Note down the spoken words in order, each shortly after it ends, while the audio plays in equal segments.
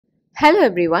Hello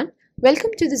everyone, welcome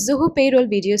to the Zoho Payroll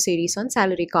video series on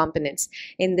salary components.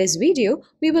 In this video,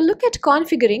 we will look at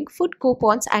configuring food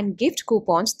coupons and gift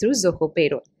coupons through Zoho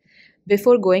Payroll.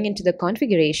 Before going into the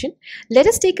configuration, let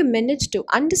us take a minute to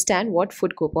understand what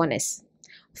food coupon is.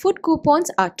 Food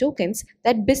coupons are tokens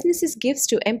that businesses gives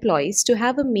to employees to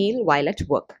have a meal while at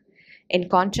work. In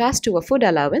contrast to a food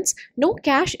allowance, no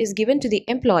cash is given to the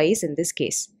employees in this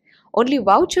case. Only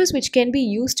vouchers which can be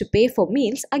used to pay for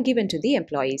meals are given to the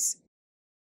employees.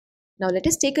 Now let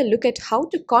us take a look at how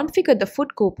to configure the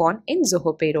food coupon in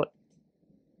Zoho Payroll.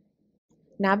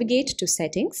 Navigate to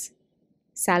Settings,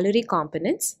 Salary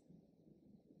Components.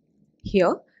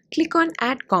 Here, click on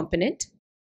Add Component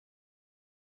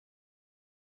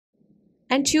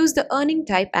and choose the earning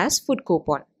type as food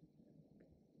coupon.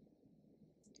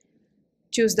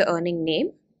 Choose the earning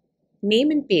name,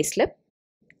 name in payslip,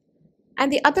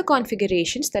 and the other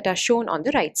configurations that are shown on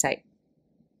the right side.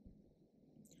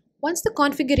 Once the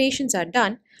configurations are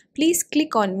done, please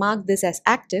click on Mark this as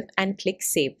active and click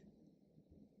Save.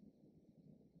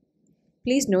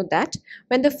 Please note that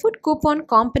when the food coupon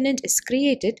component is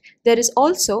created, there is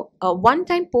also a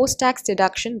one-time post-tax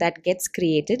deduction that gets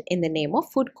created in the name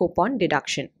of food coupon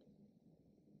deduction.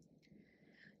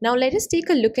 Now let us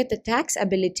take a look at the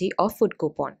taxability of food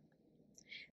coupon.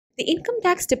 The Income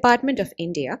Tax Department of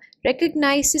India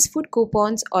recognizes food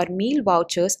coupons or meal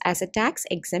vouchers as a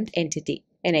tax-exempt entity.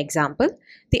 An example,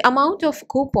 the amount of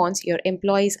coupons your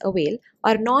employees avail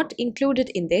are not included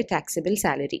in their taxable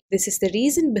salary. This is the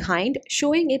reason behind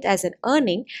showing it as an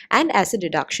earning and as a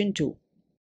deduction too.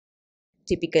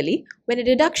 Typically, when a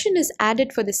deduction is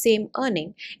added for the same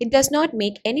earning, it does not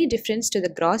make any difference to the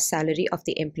gross salary of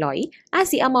the employee as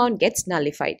the amount gets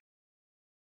nullified.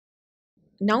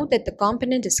 Now that the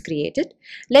component is created,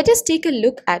 let us take a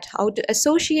look at how to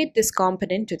associate this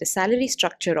component to the salary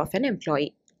structure of an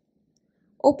employee.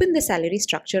 Open the salary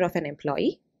structure of an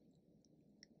employee,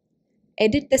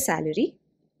 edit the salary,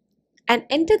 and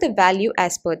enter the value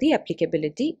as per the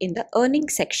applicability in the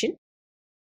earnings section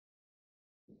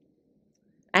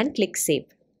and click Save.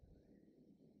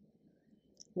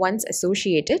 Once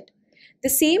associated, the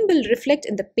same will reflect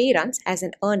in the pay runs as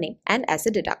an earning and as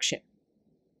a deduction.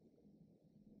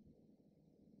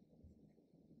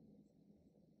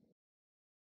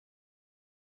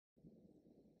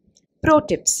 Pro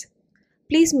tips.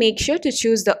 Please make sure to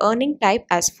choose the earning type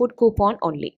as food coupon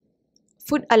only.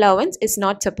 Food allowance is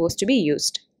not supposed to be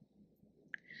used.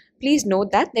 Please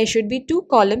note that there should be two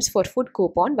columns for food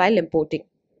coupon while importing: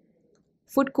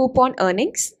 food coupon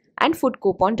earnings and food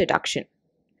coupon deduction.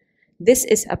 This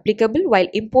is applicable while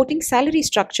importing salary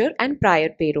structure and prior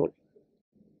payroll.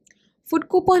 Food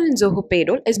coupon in Zoho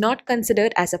Payroll is not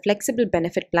considered as a flexible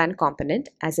benefit plan component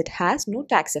as it has no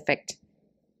tax effect.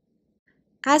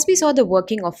 As we saw the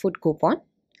working of food coupon,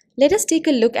 let us take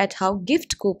a look at how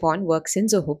gift coupon works in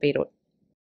Zoho Payroll.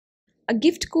 A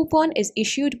gift coupon is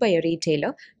issued by a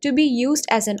retailer to be used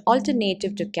as an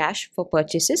alternative to cash for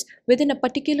purchases within a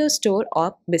particular store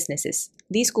or businesses.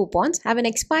 These coupons have an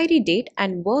expiry date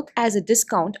and work as a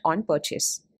discount on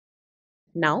purchase.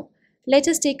 Now, let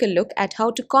us take a look at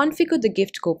how to configure the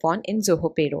gift coupon in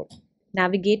Zoho Payroll.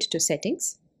 Navigate to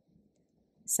Settings,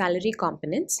 Salary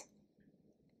Components.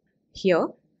 Here,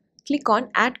 click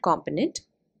on Add Component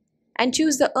and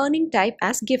choose the earning type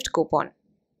as gift coupon.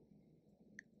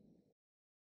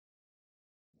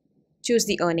 Choose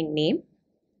the earning name,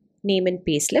 name in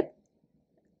payslip,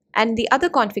 and the other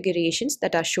configurations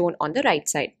that are shown on the right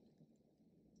side.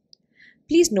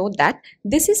 Please note that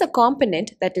this is a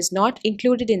component that is not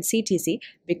included in CTC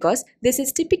because this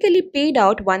is typically paid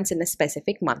out once in a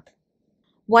specific month.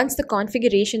 Once the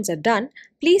configurations are done,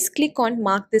 please click on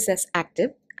Mark this as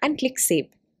active and click Save.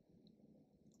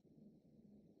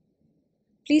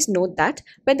 Please note that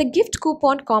when the gift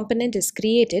coupon component is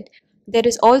created, there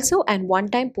is also an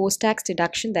one-time post-tax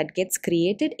deduction that gets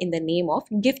created in the name of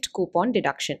gift coupon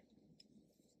deduction.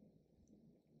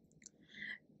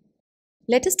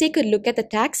 Let us take a look at the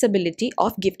taxability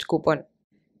of gift coupon.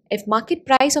 If market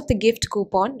price of the gift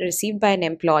coupon received by an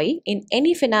employee in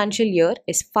any financial year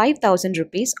is 5,000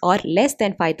 rupees or less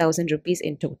than 5,000 rupees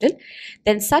in total,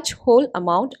 then such whole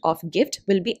amount of gift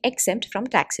will be exempt from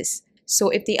taxes. So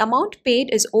if the amount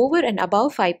paid is over and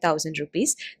above 5,000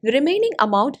 rupees, the remaining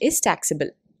amount is taxable.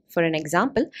 For an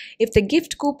example, if the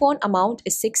gift coupon amount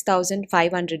is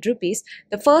 6,500 rupees,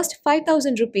 the first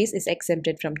 5,000 rupees is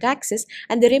exempted from taxes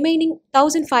and the remaining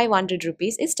 1,500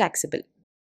 rupees is taxable.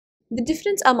 The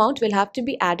difference amount will have to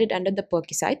be added under the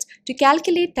perquisites to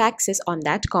calculate taxes on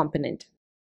that component.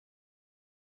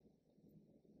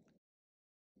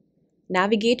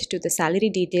 Navigate to the salary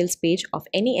details page of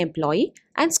any employee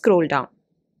and scroll down.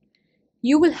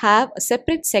 you will have a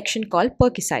separate section called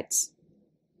Perquisites.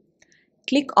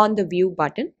 Click on the View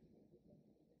button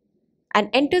and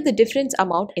enter the difference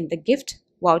amount in the gift,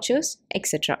 vouchers,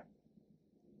 etc.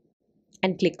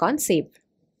 and click on Save.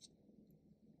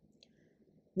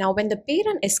 Now when the pay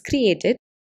run is created,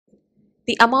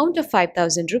 the amount of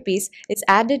 5,000 rupees is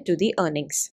added to the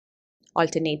earnings.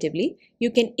 Alternatively,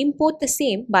 you can import the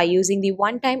same by using the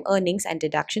one-time earnings and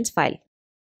deductions file.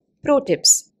 Pro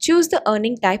tips: choose the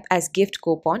earning type as gift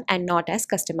coupon and not as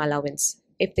custom allowance.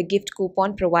 If the gift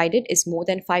coupon provided is more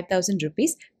than 5,000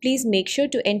 rupees, please make sure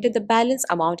to enter the balance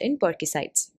amount in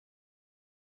Perquisites.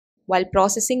 While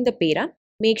processing the pay run,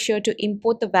 make sure to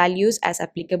import the values as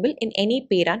applicable in any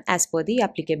pay run as per the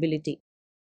applicability.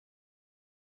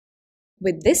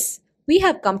 With this, we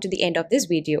have come to the end of this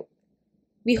video.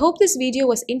 We hope this video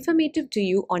was informative to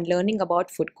you on learning about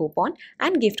food coupon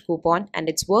and gift coupon and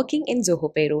its working in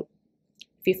Zoho Payroll.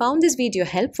 If you found this video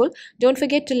helpful, don't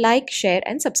forget to like, share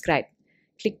and subscribe.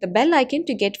 Click the bell icon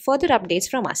to get further updates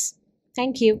from us.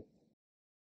 Thank you.